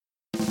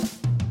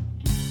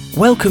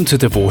Welcome to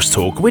Divorce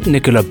Talk with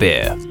Nicola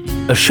Beer,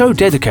 a show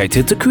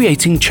dedicated to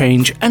creating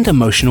change and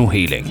emotional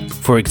healing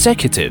for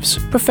executives,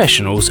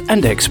 professionals,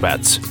 and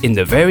expats in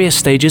the various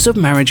stages of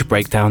marriage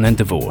breakdown and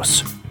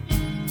divorce.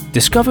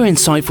 Discover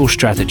insightful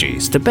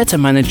strategies to better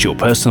manage your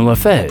personal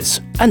affairs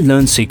and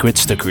learn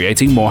secrets to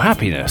creating more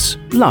happiness,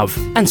 love,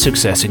 and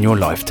success in your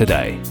life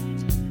today.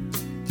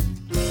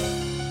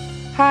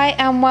 Hi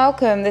and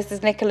welcome. This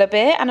is Nicola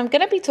Beer, and I'm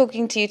going to be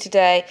talking to you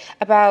today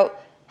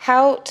about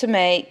how to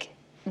make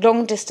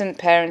long-distance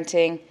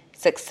parenting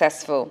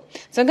successful.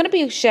 So I'm going to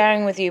be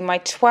sharing with you my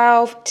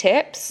 12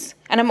 tips,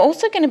 and I'm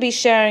also going to be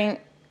sharing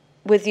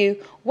with you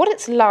what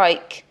it's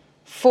like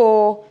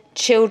for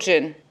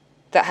children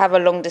that have a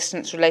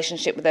long-distance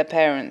relationship with their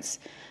parents.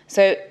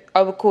 So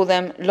I would call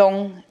them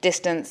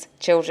long-distance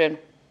children.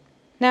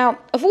 Now,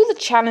 of all the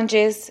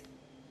challenges,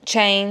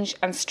 change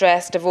and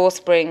stress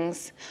divorce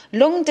brings,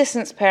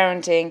 long-distance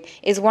parenting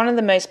is one of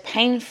the most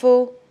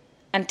painful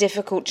and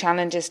difficult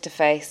challenges to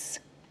face.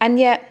 And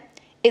yet,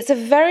 it's a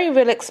very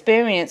real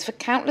experience for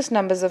countless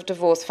numbers of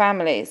divorced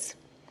families.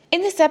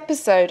 In this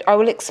episode, I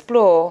will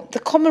explore the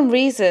common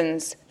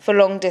reasons for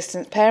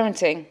long-distance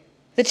parenting,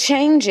 the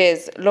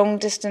changes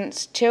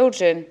long-distance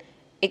children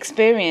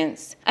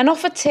experience, and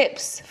offer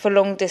tips for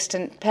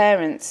long-distance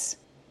parents.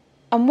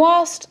 And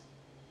whilst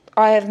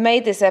I have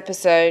made this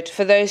episode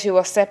for those who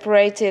are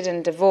separated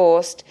and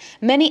divorced,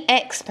 many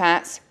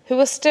expats who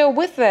are still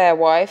with their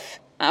wife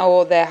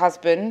or their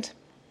husband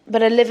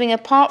but are living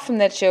apart from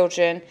their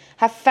children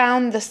have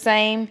found the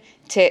same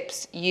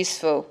tips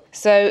useful.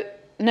 So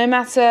no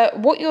matter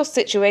what your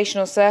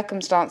situation or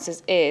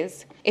circumstances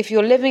is, if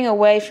you're living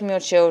away from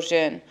your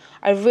children,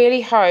 I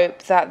really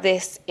hope that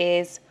this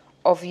is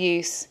of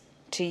use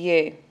to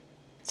you.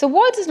 So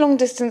why does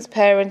long-distance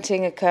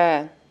parenting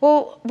occur?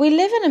 Well, we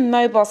live in a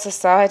mobile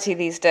society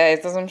these days,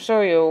 as I'm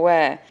sure you're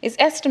aware. It's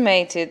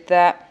estimated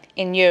that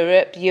in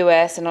Europe,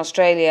 US and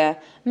Australia,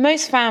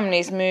 most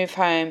families move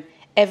home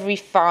every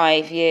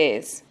 5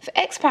 years. For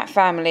expat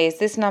families,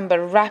 this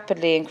number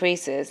rapidly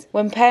increases.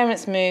 When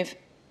parents move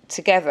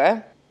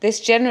together, this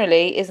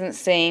generally isn't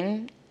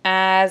seen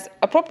as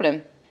a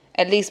problem,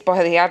 at least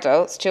by the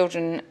adults.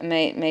 Children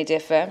may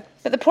differ.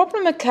 But the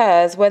problem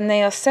occurs when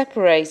they are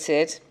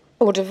separated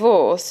or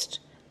divorced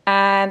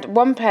and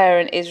one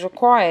parent is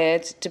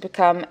required to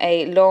become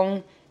a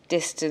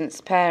long-distance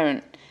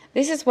parent.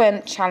 This is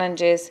when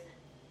challenges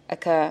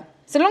occur.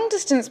 So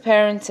long-distance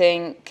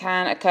parenting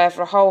can occur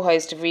for a whole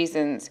host of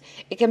reasons.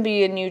 It can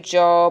be a new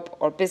job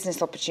or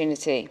business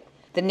opportunity,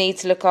 the need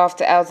to look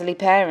after elderly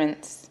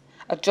parents,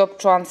 a job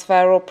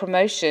transfer or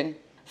promotion.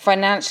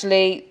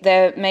 Financially,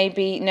 there may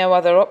be no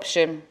other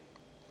option.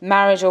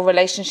 Marriage or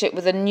relationship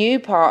with a new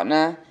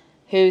partner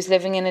who's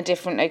living in a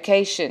different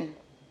location.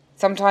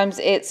 Sometimes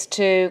it's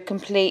to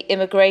complete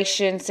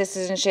immigration,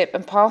 citizenship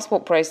and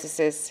passport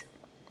processes.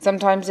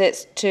 Sometimes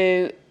it's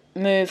to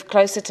move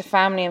closer to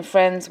family and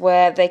friends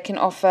where they can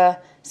offer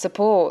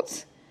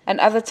support. And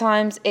other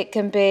times it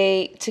can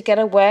be to get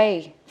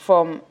away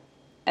from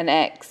an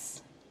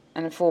ex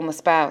and a former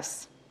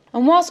spouse.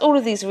 And whilst all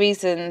of these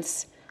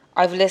reasons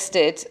I've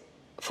listed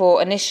for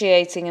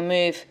initiating a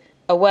move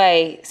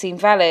away seem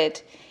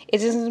valid,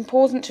 it is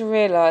important to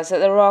realise that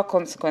there are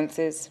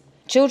consequences.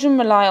 Children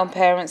rely on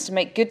parents to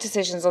make good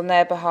decisions on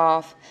their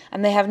behalf,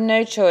 and they have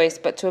no choice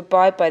but to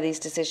abide by these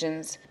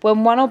decisions.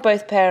 When one or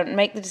both parents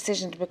make the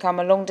decision to become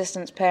a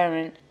long-distance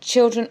parent,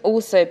 children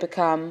also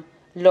become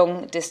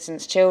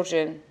long-distance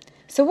children.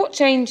 So what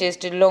changes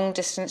do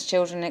long-distance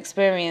children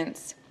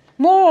experience?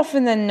 More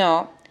often than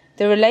not,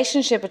 the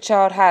relationship a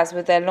child has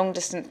with their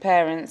long-distance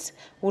parents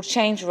will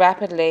change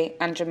rapidly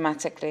and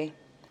dramatically.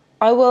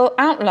 I will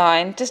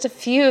outline just a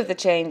few of the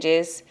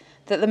changes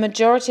that the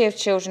majority of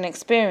children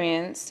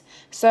experience,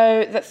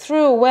 so that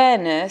through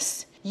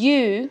awareness,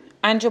 you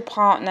and your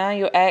partner,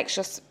 your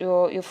ex,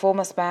 your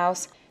former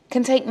spouse,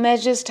 can take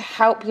measures to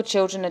help your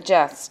children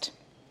adjust.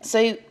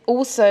 So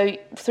also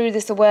through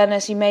this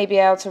awareness, you may be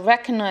able to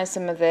recognise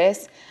some of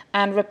this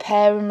and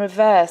repair and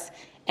reverse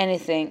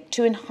anything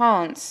to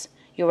enhance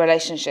your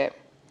relationship.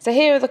 So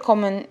here are the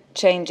common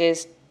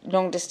changes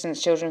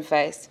long-distance children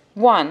face.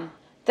 1.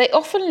 They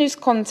often lose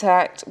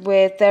contact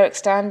with their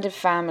extended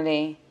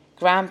family,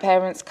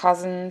 grandparents,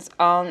 cousins,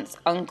 aunts,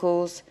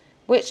 uncles,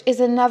 which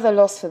is another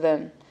loss for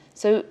them.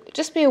 So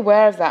just be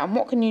aware of that, and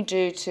what can you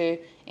do to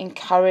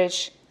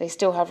encourage they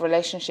still have a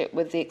relationship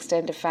with the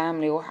extended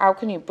family, or how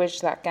can you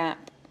bridge that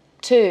gap?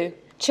 2.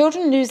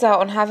 Children lose out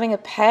on having a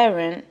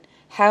parent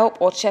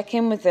help or check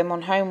in with them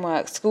on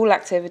homework, school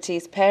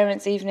activities,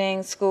 parents'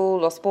 evenings,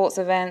 school or sports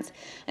events,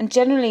 and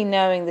generally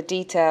knowing the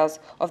details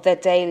of their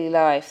daily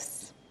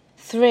lives.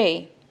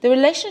 3. The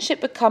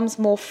relationship becomes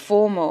more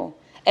formal.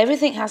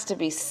 Everything has to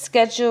be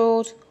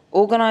scheduled,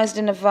 organised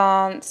in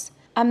advance,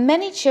 and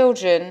many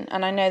children,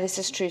 and I know this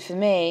is true for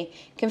me,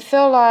 can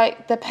feel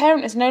like their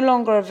parent is no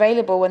longer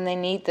available when they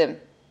need them.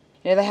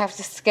 They have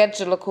to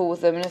schedule a call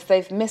with them, and if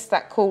they've missed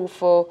that call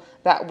for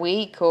that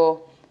week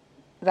or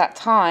that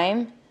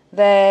time,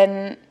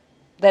 then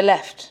they're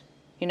left.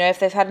 If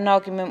they've had an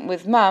argument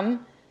with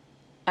mum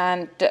and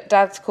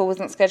dad's call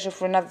wasn't scheduled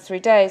for another 3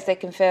 days, they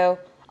can feel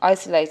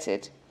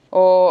isolated,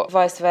 or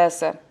vice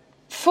versa.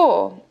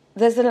 4,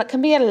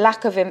 can be a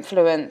lack of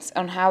influence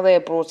on how they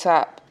are brought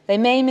up. They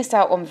may miss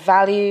out on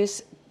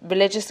values,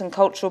 religious and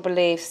cultural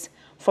beliefs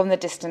from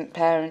the distant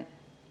parent.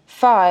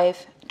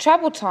 5,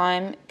 travel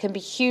time can be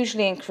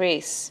hugely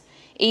increased,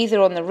 either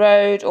on the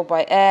road or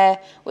by air,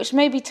 which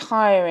may be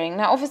tiring.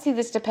 Now, obviously,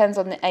 this depends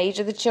on the age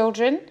of the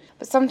children,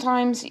 but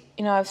sometimes,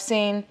 I've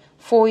seen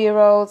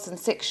 4-year-olds and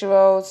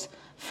 6-year-olds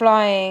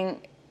flying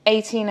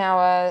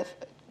 18-hour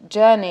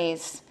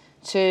journeys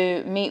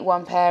to meet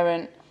one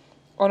parent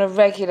on a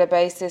regular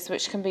basis,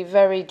 which can be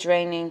very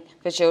draining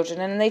for children.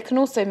 And they can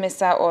also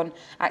miss out on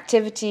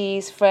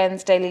activities,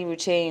 friends, daily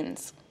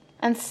routines.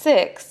 And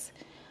 6,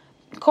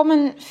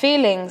 common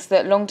feelings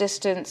that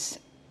long-distance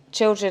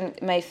children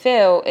may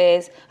feel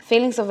is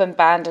feelings of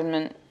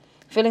abandonment,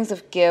 feelings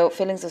of guilt,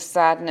 feelings of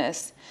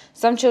sadness.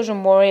 Some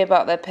children worry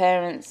about their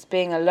parents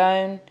being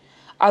alone.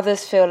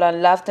 Others feel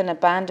unloved and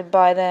abandoned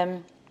by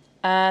them.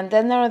 And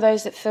then there are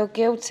those that feel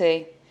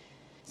guilty.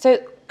 So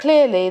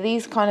clearly,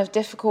 these kind of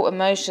difficult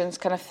emotions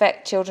can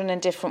affect children in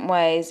different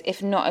ways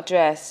if not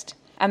addressed.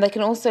 And they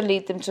can also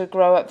lead them to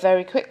grow up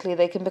very quickly.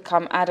 They can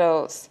become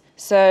adults.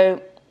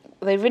 So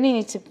they really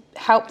need to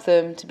help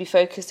them to be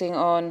focusing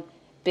on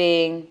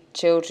being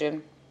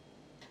children.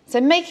 So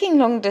making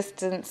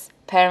long-distance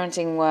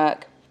parenting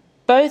work,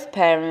 both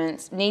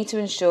parents need to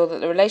ensure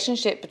that the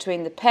relationship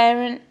between the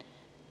parent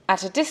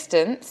at a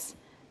distance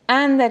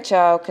and their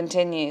child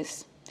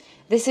continues.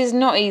 This is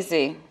not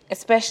easy,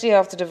 especially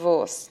after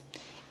divorce.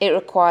 It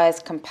requires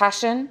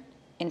compassion,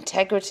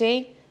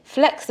 integrity,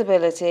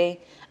 flexibility,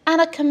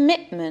 and a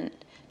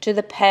commitment to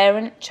the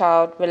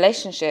parent-child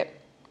relationship.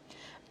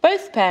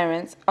 Both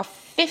parents are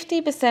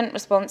 50%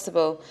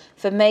 responsible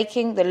for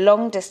making the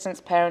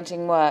long-distance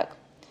parenting work,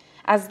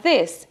 as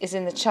this is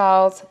in the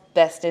child's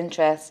best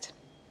interest.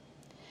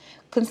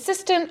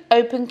 Consistent,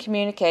 open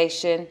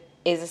communication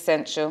is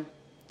essential.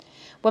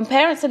 When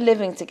parents are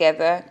living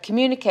together,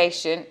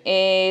 communication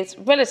is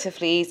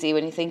relatively easy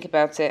when you think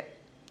about it.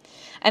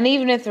 And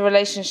even if the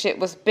relationship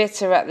was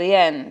bitter at the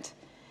end,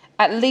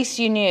 at least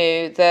you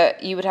knew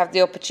that you would have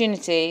the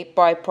opportunity,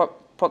 by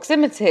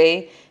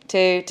proximity,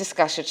 to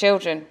discuss your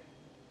children.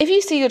 If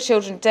you see your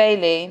children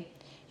daily,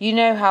 you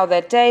know how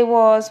their day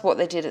was, what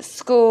they did at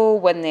school,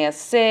 when they are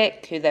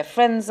sick, who their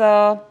friends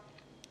are,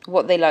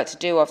 what they like to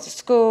do after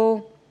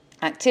school,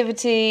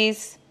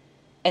 activities,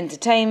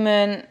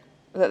 entertainment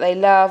that they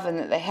love and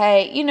that they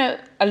hate. You know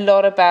a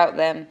lot about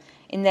them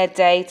in their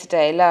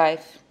day-to-day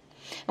life.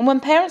 And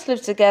when parents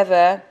live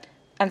together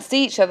and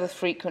see each other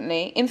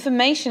frequently,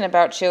 information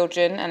about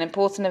children and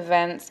important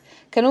events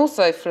can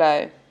also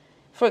flow.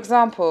 For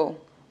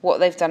example, what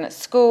they've done at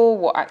school,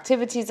 what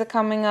activities are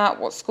coming up,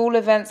 what school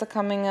events are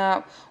coming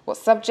up, what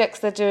subjects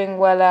they're doing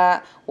well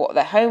at, what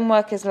their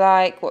homework is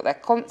like, what their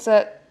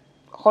concert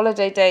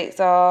holiday dates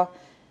are,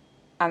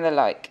 and the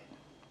like.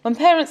 When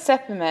parents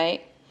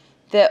separate,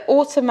 their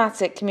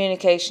automatic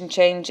communication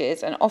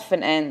changes and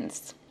often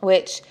ends,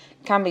 which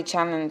can be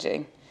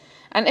challenging.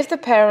 And if the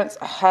parents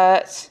are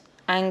hurt,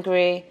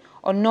 angry,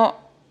 or not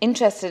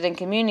interested in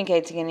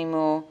communicating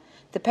anymore,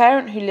 the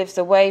parent who lives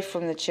away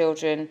from the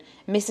children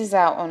misses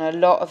out on a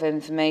lot of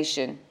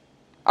information.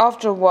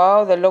 After a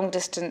while, the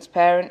long-distance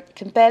parent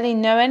can barely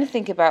know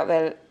anything about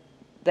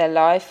their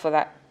life for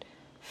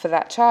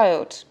that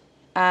child.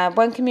 And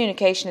when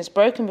communication is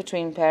broken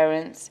between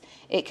parents,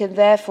 it can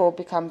therefore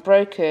become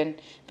broken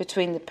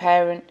between the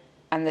parent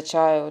and the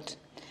child.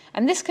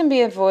 And this can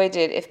be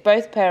avoided if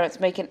both parents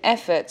make an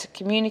effort to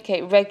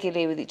communicate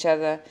regularly with each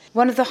other.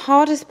 One of the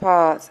hardest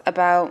parts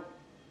about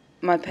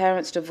my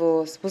parents'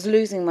 divorce was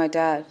losing my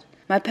dad.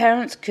 My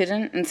parents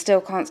couldn't and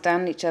still can't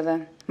stand each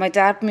other. My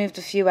dad moved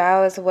a few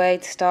hours away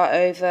to start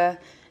over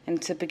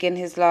and to begin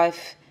his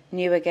life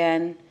new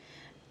again.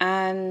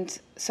 And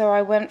so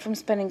I went from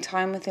spending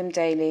time with him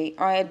daily.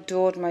 I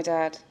adored my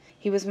dad.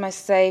 He was my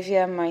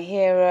saviour, my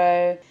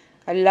hero.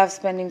 I loved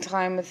spending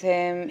time with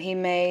him. He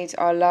made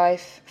our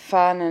life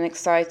fun and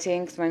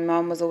exciting because my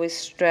mum was always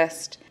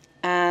stressed.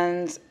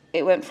 And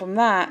it went from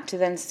that to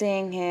then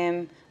seeing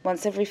him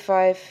once every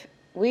 5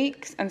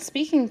 weeks and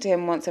speaking to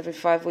him once every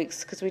 5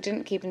 weeks because we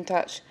didn't keep in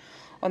touch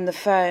on the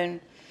phone.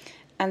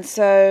 And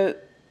so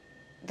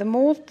the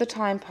more the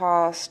time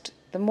passed,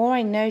 the more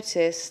I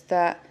noticed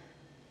that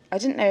I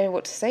didn't know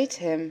what to say to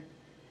him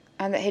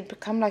and that he'd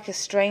become like a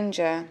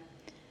stranger.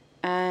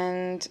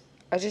 And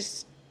I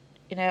just,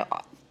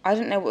 I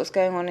didn't know what was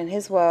going on in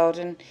his world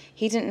and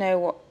he didn't know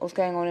what was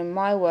going on in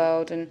my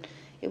world. And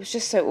it was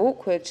just so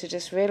awkward to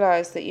just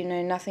realise that you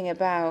know nothing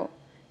about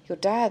your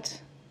dad.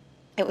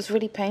 It was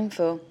really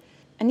painful.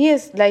 And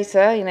years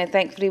later,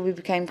 thankfully we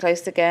became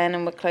close again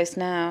and we're close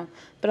now.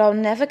 But I'll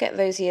never get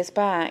those years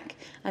back.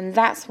 And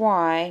that's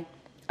why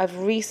I've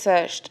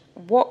researched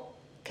what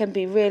can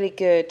be really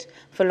good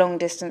for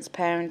long-distance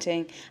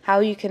parenting, how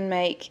you can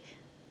make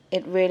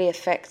it really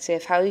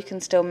effective, how you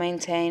can still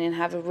maintain and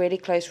have a really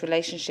close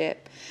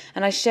relationship.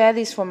 And I share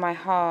these from my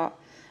heart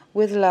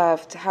with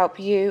love to help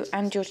you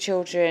and your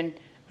children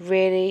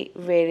really,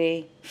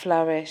 really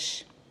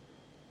flourish.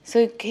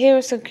 So here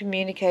are some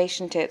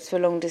communication tips for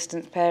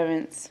long-distance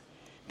parents.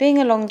 Being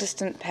a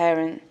long-distance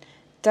parent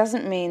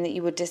doesn't mean that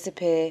you will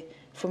disappear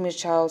from your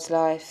child's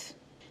life.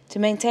 To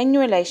maintain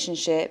your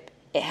relationship,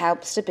 it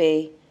helps to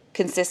be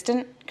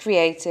consistent,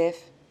 creative,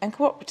 and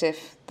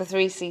cooperative. The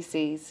 3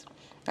 CCs.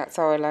 That's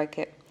how I like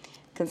it.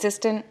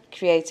 Consistent,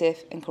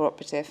 creative, and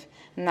cooperative.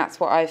 And that's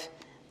what I've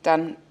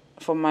done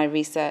from my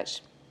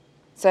research.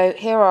 So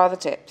here are the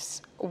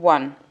tips.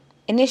 1.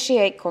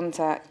 Initiate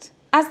contact.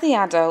 As the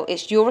adult,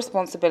 it's your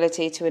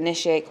responsibility to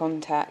initiate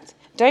contact.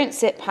 Don't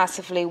sit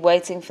passively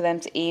waiting for them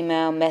to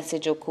email,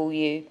 message, or call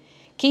you.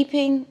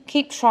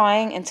 Keep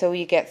trying until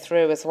you get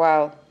through as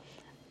well.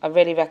 I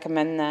really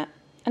recommend that.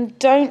 And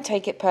don't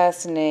take it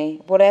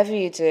personally, whatever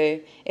you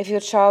do, if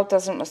your child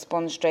doesn't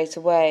respond straight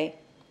away,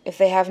 if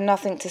they have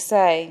nothing to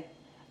say,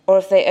 or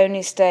if they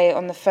only stay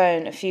on the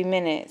phone a few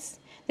minutes.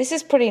 This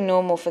is pretty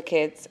normal for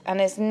kids, and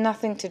it's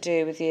nothing to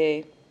do with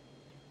you.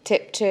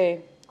 Tip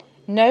 2.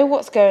 Know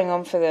what's going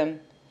on for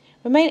them.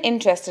 Remain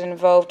interested and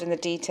involved in the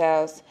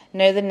details.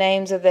 Know the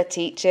names of their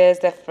teachers,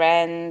 their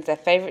friends, their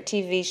favourite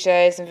TV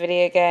shows and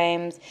video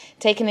games.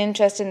 Take an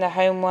interest in their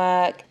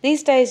homework.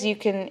 These days you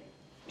can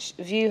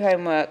view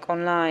homework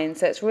online,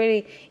 so it's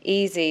really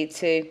easy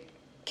to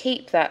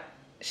keep that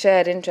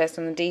shared interest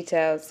in the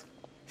details.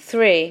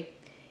 3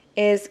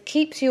 is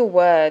keep to your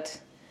word.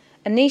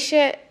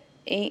 Initiate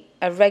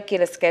a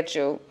regular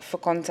schedule for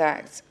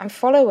contact and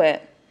follow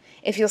it.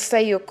 If you'll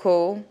say you'll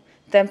call,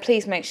 then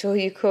please make sure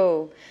you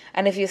call.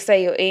 And if you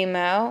say you'll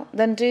email,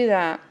 then do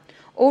that.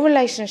 All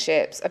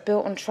relationships are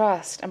built on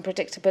trust and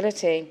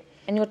predictability,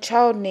 and your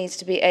child needs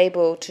to be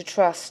able to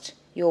trust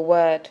your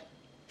word.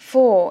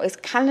 4 is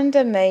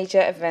calendar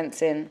major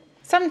events in.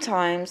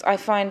 Sometimes I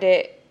find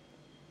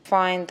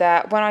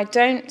that when I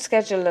don't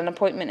schedule an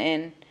appointment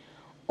in,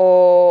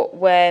 or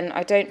when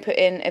I don't put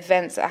in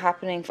events that are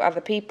happening for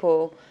other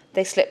people,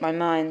 they slip my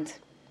mind.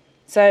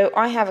 So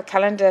I have a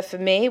calendar for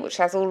me, which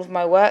has all of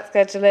my work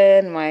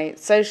scheduling, my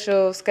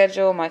social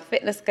schedule, my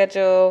fitness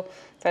schedule.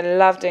 So I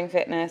love doing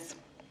fitness.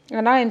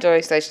 And I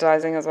enjoy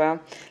socialising as well.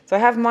 So I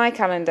have my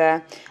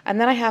calendar,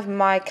 and then I have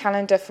my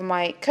calendar for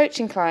my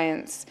coaching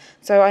clients.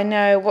 So I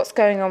know what's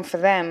going on for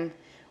them,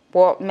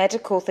 what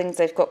medical things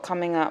they've got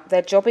coming up,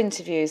 their job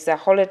interviews, their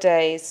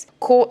holidays,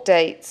 court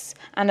dates,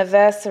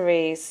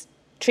 anniversaries,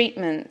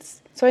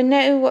 treatments. So I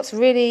know what's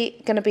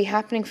really going to be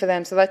happening for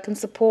them so that I can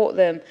support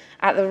them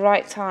at the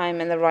right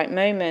time and the right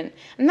moment.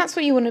 And that's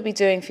what you want to be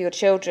doing for your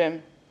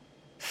children.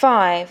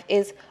 5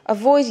 is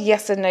avoid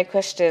yes and no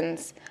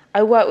questions.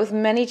 I work with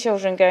many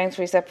children going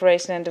through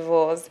separation and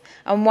divorce,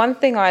 and one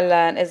thing I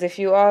learned is if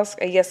you ask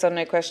a yes or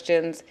no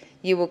questions,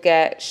 you will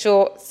get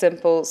short,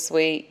 simple,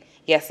 sweet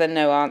yes and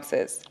no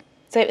answers.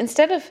 So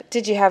instead of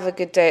did you have a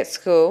good day at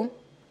school,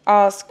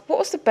 ask what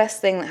was the best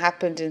thing that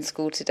happened in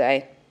school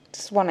today?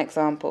 Just one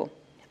example.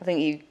 I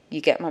think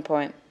you get my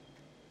point.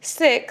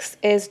 6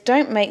 is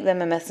don't make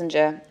them a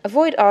messenger.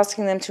 Avoid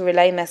asking them to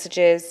relay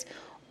messages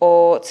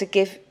or to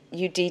give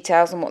you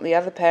details on what the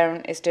other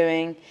parent is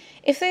doing.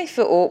 If they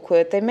feel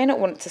awkward, they may not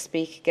want to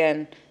speak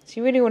again. So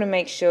you really want to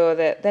make sure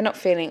that they're not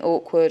feeling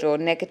awkward or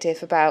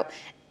negative about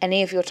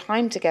any of your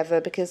time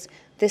together, because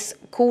this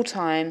call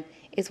time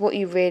is what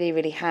you really,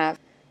 really have.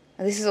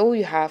 And this is all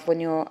you have when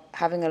you're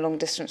having a long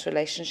distance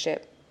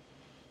relationship.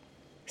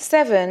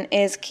 7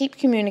 is keep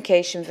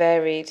communication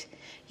varied.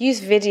 Use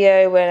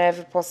video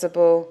whenever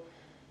possible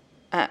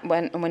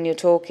when you're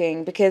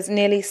talking, because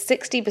nearly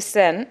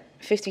 60%,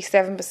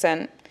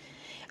 57%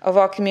 of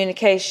our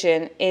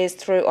communication is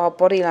through our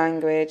body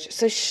language.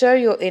 So show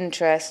your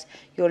interest,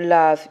 your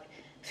love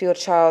for your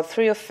child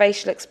through your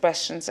facial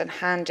expressions and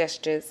hand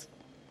gestures.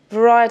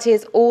 Variety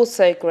is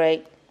also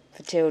great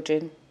for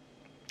children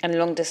and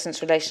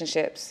long-distance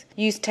relationships.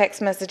 Use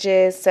text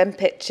messages, send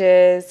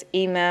pictures,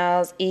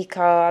 emails,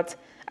 e-cards,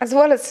 as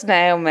well as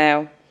snail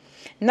mail.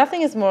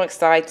 Nothing is more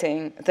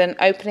exciting than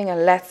opening a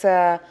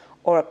letter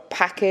or a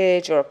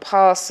package or a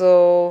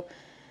parcel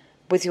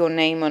with your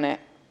name on it.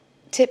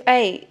 Tip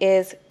 8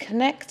 is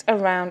connect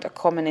around a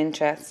common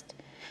interest.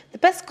 The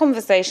best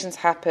conversations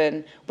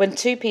happen when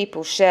 2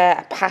 people share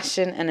a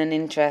passion and an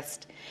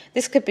interest.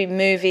 This could be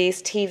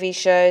movies, TV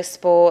shows,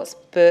 sports,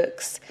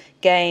 books,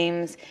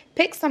 games.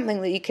 Pick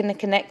something that you can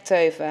connect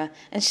over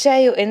and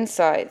share your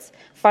insights,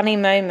 funny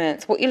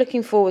moments, what you're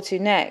looking forward to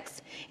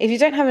next. If you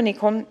don't have any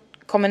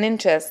common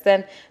interests,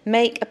 then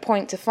make a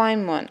point to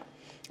find one.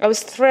 I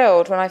was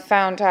thrilled when I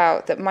found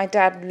out that my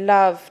dad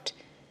loved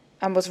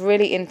and was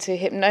really into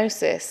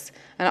hypnosis,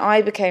 and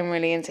I became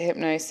really into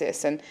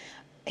hypnosis, and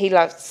he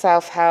loved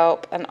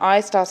self-help, and I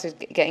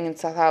started getting into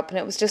self-help, and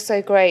it was just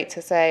so great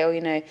to say, oh,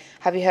 you know,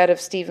 have you heard of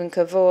Stephen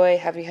Covey?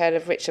 Have you heard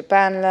of Richard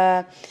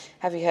Bandler?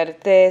 Have you heard of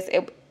this?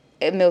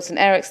 Milton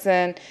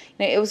Erickson?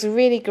 You know, it was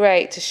really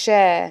great to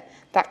share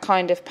that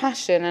kind of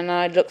passion, and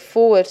I look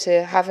forward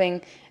to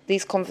having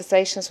these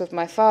conversations with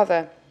my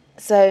father.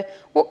 So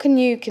what can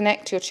you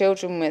connect your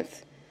children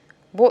with?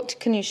 What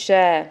can you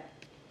share?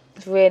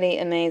 It's really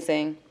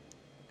amazing.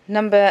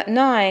 Number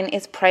 9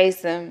 is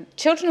praise them.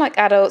 Children, like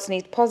adults,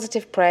 need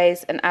positive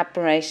praise and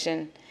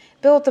admiration.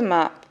 Build them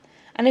up.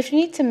 And if you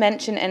need to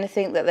mention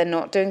anything that they're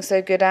not doing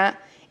so good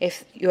at,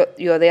 if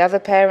you're the other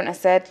parent, I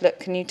said, look,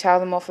 can you tell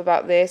them off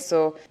about this,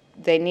 or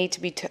they need to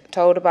be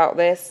told about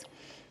this,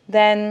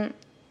 then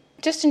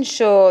just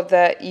ensure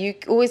that you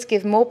always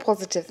give more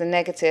positive than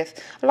negative.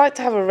 I like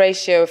to have a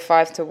ratio of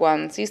 5 to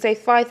 1. So you say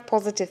 5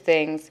 positive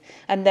things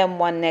and then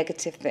 1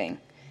 negative thing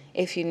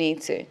if you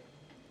need to.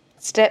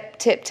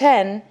 Tip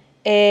 10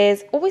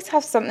 is always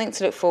have something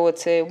to look forward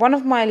to. One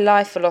of my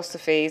life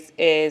philosophies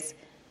is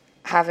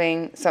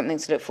having something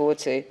to look forward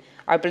to.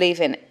 I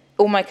believe in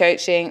all my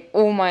coaching,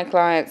 all my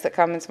clients that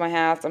come into my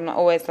house. I'm not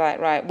always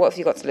like, right, what have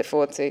you got to look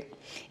forward to?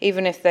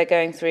 Even if they're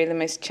going through the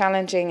most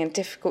challenging and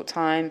difficult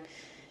time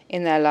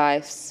in their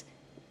lives,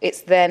 it's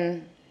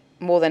then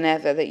more than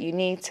ever that you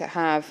need to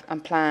have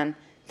and plan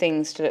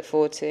things to look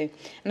forward to.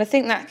 And I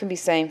think that can be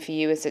same for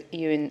you as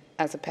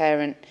a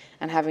parent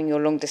and having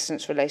your long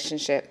distance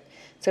relationship.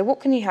 So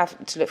what can you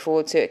have to look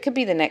forward to? It could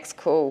be the next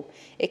call.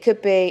 It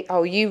could be,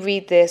 oh, you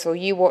read this or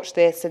you watch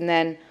this and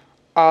then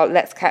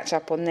let's catch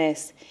up on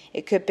this.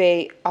 It could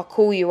be, I'll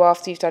call you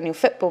after you've done your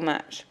football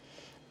match.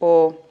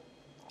 Or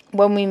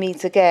when we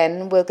meet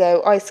again, we'll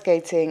go ice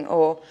skating,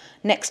 or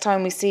next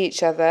time we see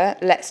each other,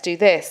 let's do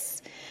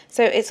this.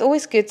 So it's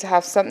always good to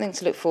have something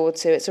to look forward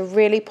to. It's a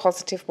really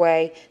positive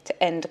way to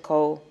end a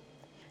call.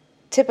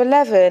 Tip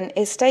 11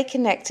 is stay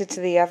connected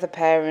to the other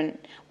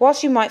parent.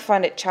 Whilst you might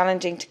find it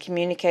challenging to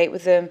communicate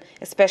with them,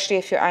 especially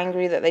if you're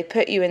angry that they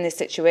put you in this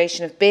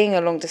situation of being a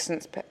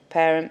long-distance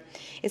parent,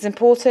 it's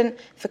important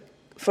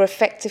for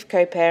effective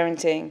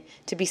co-parenting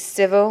to be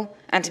civil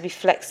and to be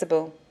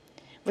flexible.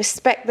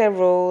 Respect their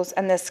rules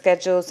and their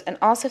schedules and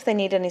ask if they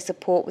need any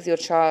support with your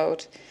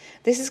child.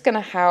 This is going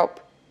to help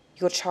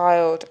your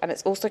child and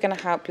it's also going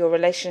to help your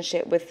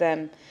relationship with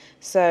them.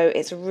 So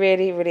it's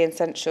really, really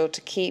essential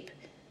to keep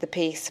the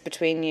peace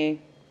between you.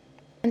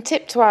 And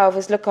tip 12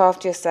 is look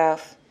after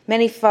yourself.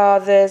 Many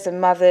fathers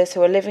and mothers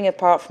who are living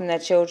apart from their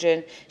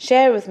children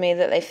share with me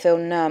that they feel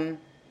numb,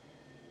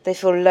 they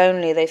feel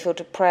lonely, they feel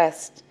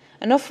depressed,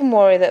 and often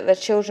worry that their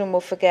children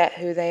will forget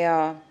who they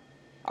are.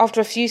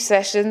 After a few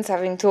sessions,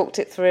 having talked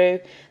it through,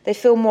 they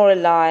feel more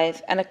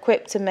alive and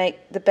equipped to make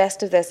the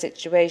best of their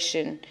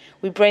situation.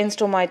 We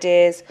brainstorm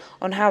ideas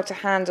on how to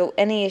handle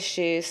any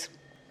issues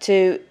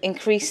to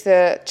increase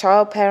the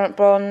child-parent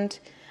bond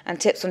and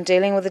tips on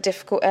dealing with a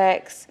difficult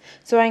ex.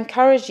 So I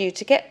encourage you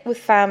to get with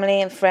family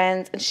and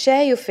friends and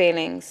share your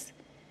feelings,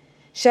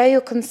 share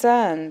your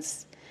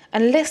concerns,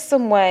 and list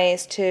some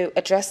ways to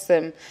address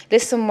them,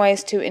 list some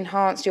ways to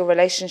enhance your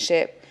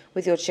relationship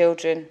with your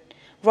children,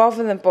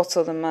 rather than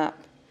bottle them up.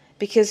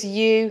 Because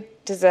you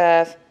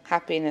deserve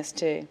happiness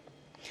too.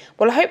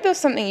 Well, I hope there was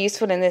something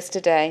useful in this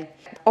today.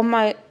 On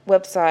my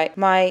website,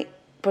 my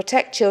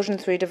Protect Children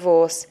Through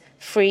Divorce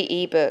free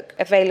ebook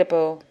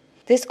available.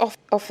 This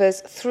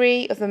offers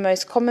 3 of the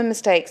most common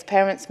mistakes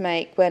parents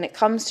make when it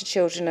comes to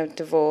children of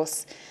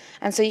divorce.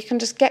 And so you can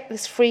just get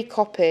this free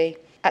copy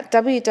at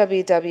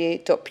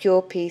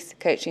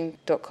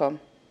www.purepeacecoaching.com.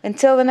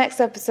 Until the next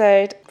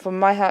episode, from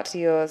my heart to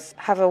yours,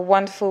 have a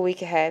wonderful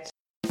week ahead.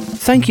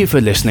 Thank you for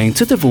listening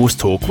to Divorce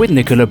Talk with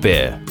Nicola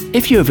Beer.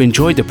 If you have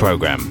enjoyed the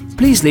program,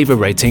 please leave a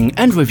rating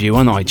and review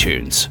on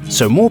iTunes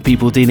so more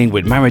people dealing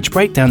with marriage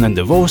breakdown and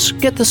divorce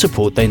get the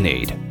support they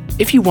need.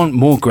 If you want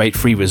more great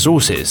free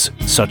resources,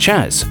 such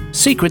as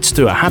secrets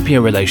to a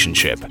happier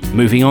relationship,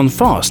 moving on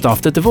fast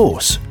after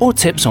divorce, or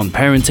tips on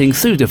parenting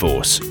through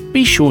divorce,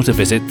 be sure to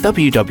visit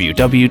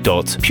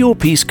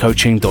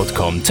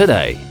www.purepeacecoaching.com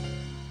today.